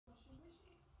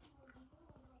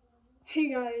Hey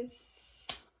guys.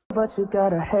 But you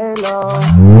got a halo.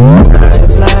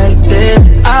 It's like this.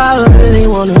 I really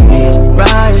wanna be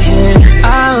right here.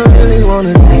 I really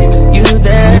wanna take you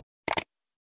there.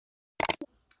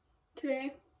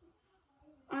 Today,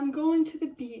 I'm going to the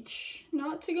beach.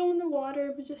 Not to go in the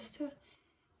water, but just to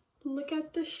look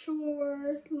at the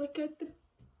shore, look at the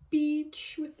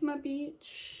beach with my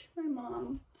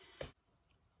mom.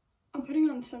 I'm putting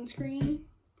on sunscreen.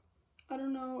 I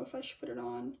don't know if I should put it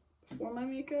on before my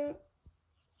makeup,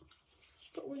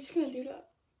 but we're just gonna do that.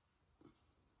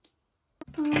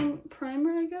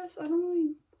 Primer, I guess. I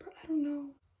don't know.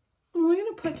 I'm only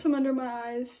gonna put some under my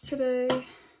eyes today.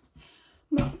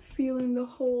 Not feeling the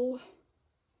whole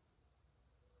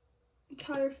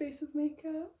entire face of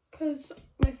makeup because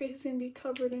my face is gonna be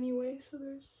covered anyway, so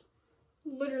there's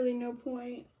literally no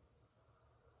point.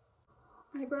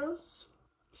 Eyebrows.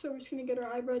 So we're just gonna get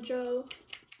our eyebrow gel.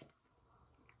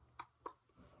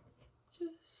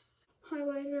 Just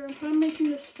highlighter. I'm kind of making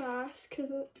this fast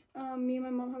because me and my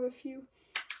mom have a few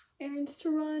errands to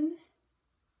run.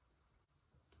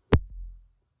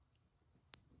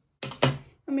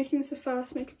 I'm making this a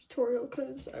fast makeup tutorial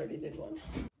because I already did one.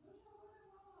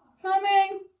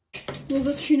 Coming! Well,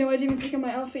 just so you know, I didn't even pick up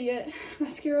my outfit yet.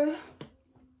 Mascara.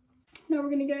 Now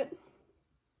we're gonna get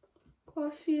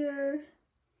Glossier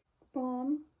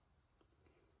Balm.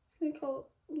 I'm gonna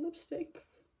call it lipstick.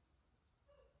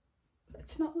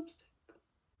 It's not lipstick.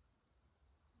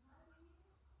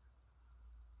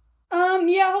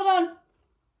 Yeah, hold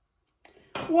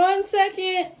on. 1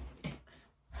 second.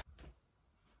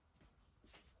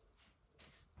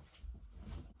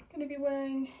 Gonna be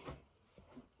wearing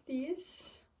these.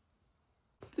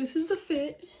 This is the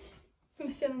fit. I'm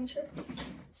gonna stand on the chair.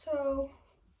 So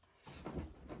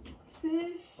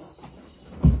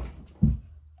this,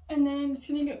 and then it's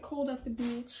gonna get cold at the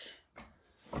beach.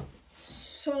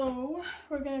 So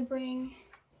we're gonna bring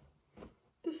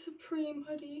the Supreme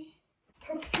hoodie.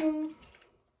 Perfume.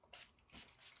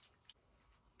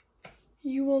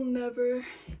 You will never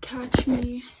catch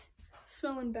me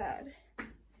smelling bad.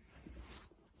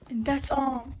 And that's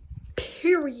on,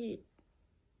 period.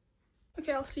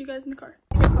 Okay, I'll see you guys in the car.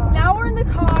 Now we're in the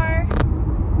car.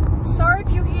 Sorry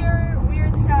if you hear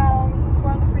weird sounds.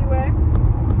 We're on the freeway.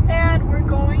 And we're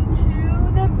going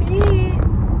to the beach.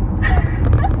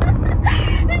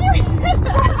 Did you hear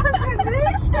that?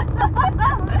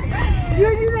 You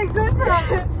need to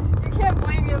exercise. You can't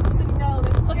blame me, I'm sitting down.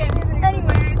 Okay,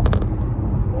 anyway,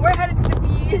 we're headed to the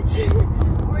beach.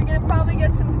 We're gonna probably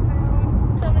get some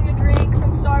food, something to drink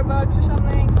from Starbucks or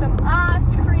something, some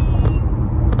ice cream.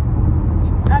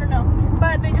 I don't know,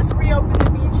 but they just reopened the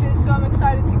beaches, so I'm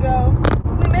excited to go.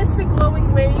 We miss the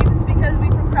glowing waves because we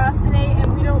procrastinate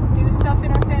and we don't do stuff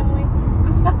in our family.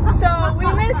 So we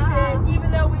missed it,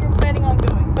 even though we were planning on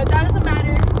going. But that doesn't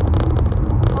matter.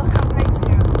 We'll come next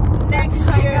year. Next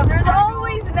year. There's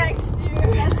always next year.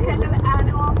 That's kind of an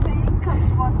annual thing,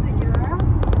 comes once a year.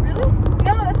 Really?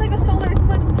 No, that's like a solar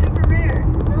eclipse. It's super rare.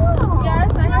 No.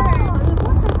 Yes, I heard. It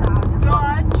wasn't that.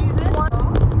 God,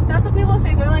 Jesus. That's what people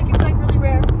say. They're like, it's like really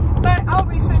rare. But I'll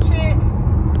research it.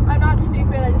 I'm not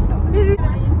stupid. I just don't know.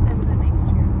 I used that as an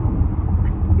extra.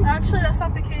 Actually, that's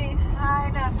not the case.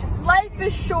 I know. I'm just. Life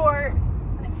is short.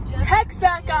 Text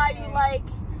that guy you like.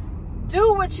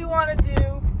 Do what you want to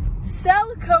do.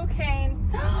 Sell cocaine.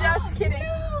 Just kidding.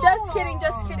 No. Just kidding.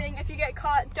 Just kidding. If you get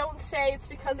caught, don't say it's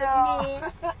because of me.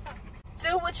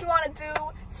 Do what you want to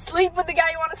do. Sleep with the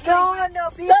guy you want to sleep with. No,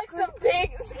 Suck some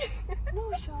dicks.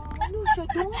 No, Shaw,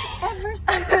 don't ever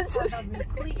say that in front of me,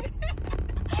 please.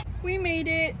 We made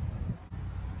it.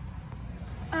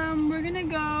 We're gonna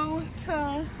go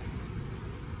to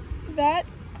that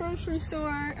grocery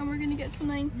store and we're gonna get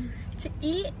something to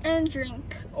eat and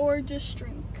drink, or just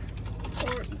drink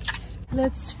or eat.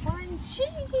 Let's find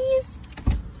cheese.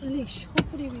 Leash.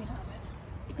 Hopefully we have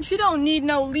it. She don't need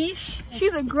no leash.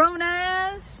 She's a grown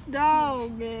ass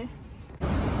dog. I'm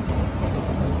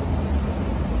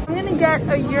gonna get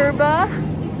a yerba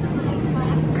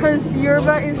because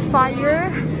yerba is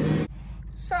fire.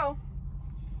 So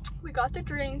we got the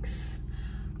drinks.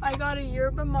 I got a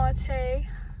yerba mate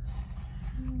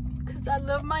because I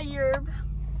love my yerb,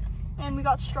 and we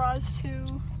got straws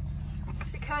too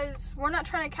because we're not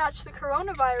trying to catch the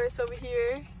coronavirus over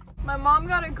here. My mom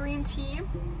got a green tea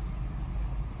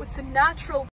with the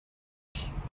natural.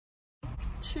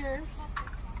 Cheers.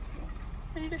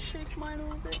 I need to shake mine a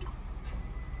little bit.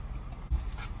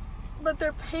 But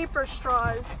they're paper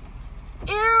straws.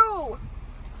 Ew!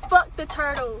 Fuck the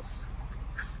turtles.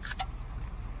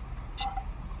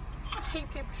 I hate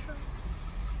paper straws.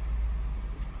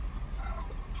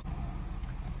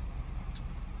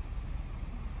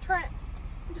 Try it.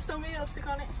 Just don't get lipstick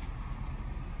on it.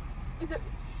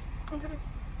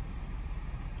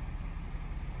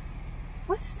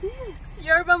 What's this?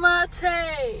 Yerba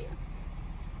mate.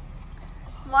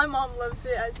 My mom loves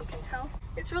it, as you can tell.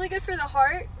 It's really good for the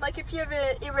heart. Like if you have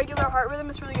an irregular heart rhythm,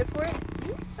 it's really good for it.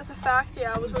 That's a fact.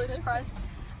 Yeah, I was really surprised.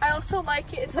 I also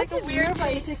like it. It's like a weird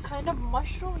taste. Is it kind of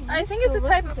mushroom? I think it's a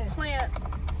type of plant.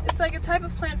 It's like a type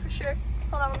of plant for sure.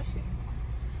 Hold on, let me see.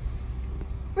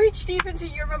 Reach deep into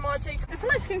yerba mate. Isn't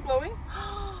my skin glowing?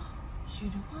 You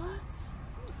know what?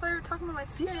 I thought you were talking about my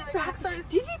skin.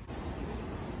 Did you?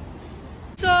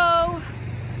 So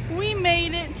we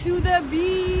made it to the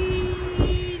beach.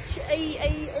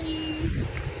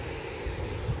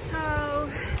 So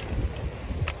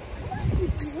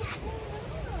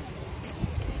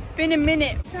been a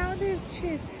minute. Found a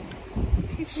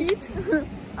Sheet?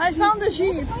 I found the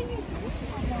sheet.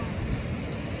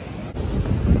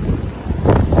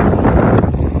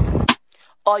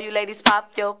 All you ladies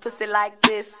pop your pussy like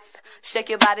this. Shake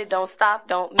your body, don't stop,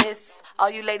 don't miss. All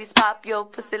you ladies pop your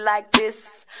pussy like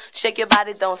this. Shake your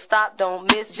body, don't stop,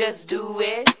 don't miss. Just do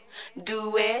it,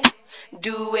 do it,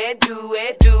 do it, do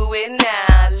it, do it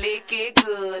now. Lick it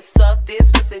good, suck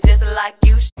this pussy just like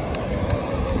you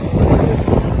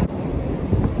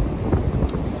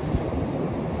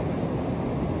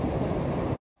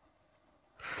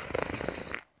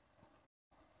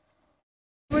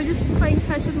We're just playing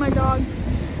fetch with my dog,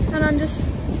 and I'm just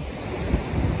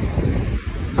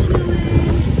chilling.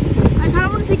 I kind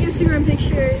of want to take Instagram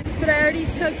pictures, but I already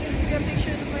took Instagram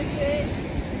pictures of my face.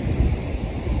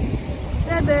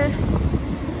 Bebe.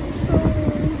 So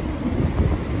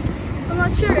I'm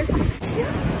not sure.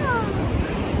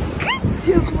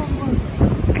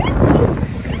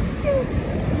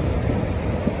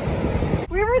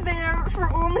 We were there for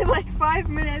only like 5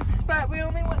 minutes, but we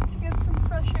only went to get some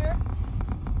fresh air.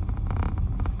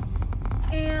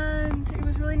 And it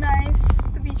was really nice.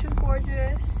 The beach was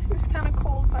gorgeous. It was kind of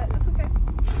cold, but that's okay.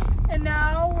 And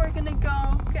now we're gonna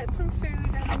go get some food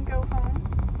and then go home.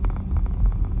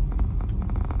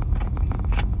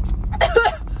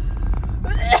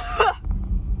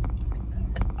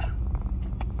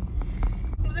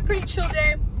 It was a pretty chill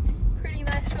day. Pretty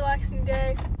nice, relaxing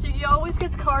day. Jiggy always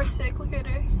gets car sick. Look at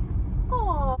her.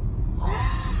 Oh. Do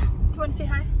you want to say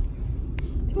hi? Do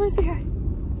you want to say hi?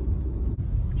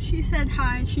 She said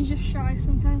hi. She's just shy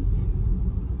sometimes.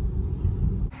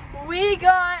 We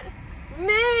got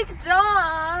McDonald's.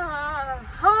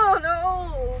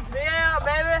 Yeah,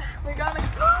 baby. We got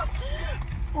McDonald's.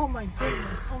 Oh my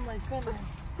goodness. Oh my goodness.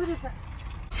 What is that?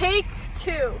 Take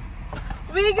 2.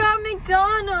 We got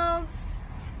McDonald's.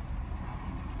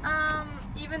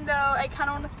 Even though I kind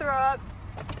of want to throw up,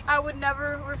 I would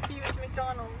never refuse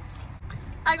McDonald's.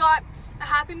 I got a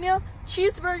Happy Meal,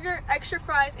 cheeseburger, extra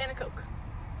fries, and a Coke.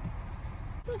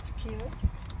 That's cute.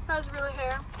 That was really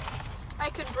hair. I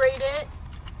could braid it.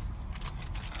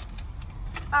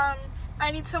 I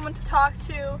need someone to talk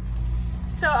to,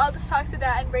 so I'll just talk to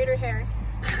that and braid her hair.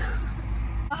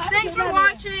 Thanks for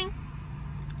watching.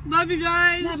 Love you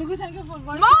guys. Yeah, because thank you for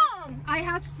watching. Mom! I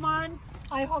had fun.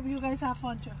 I hope you guys have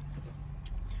fun too.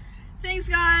 Thanks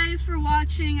guys for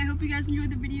watching. I hope you guys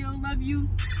enjoyed the video. Love you.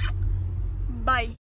 Bye.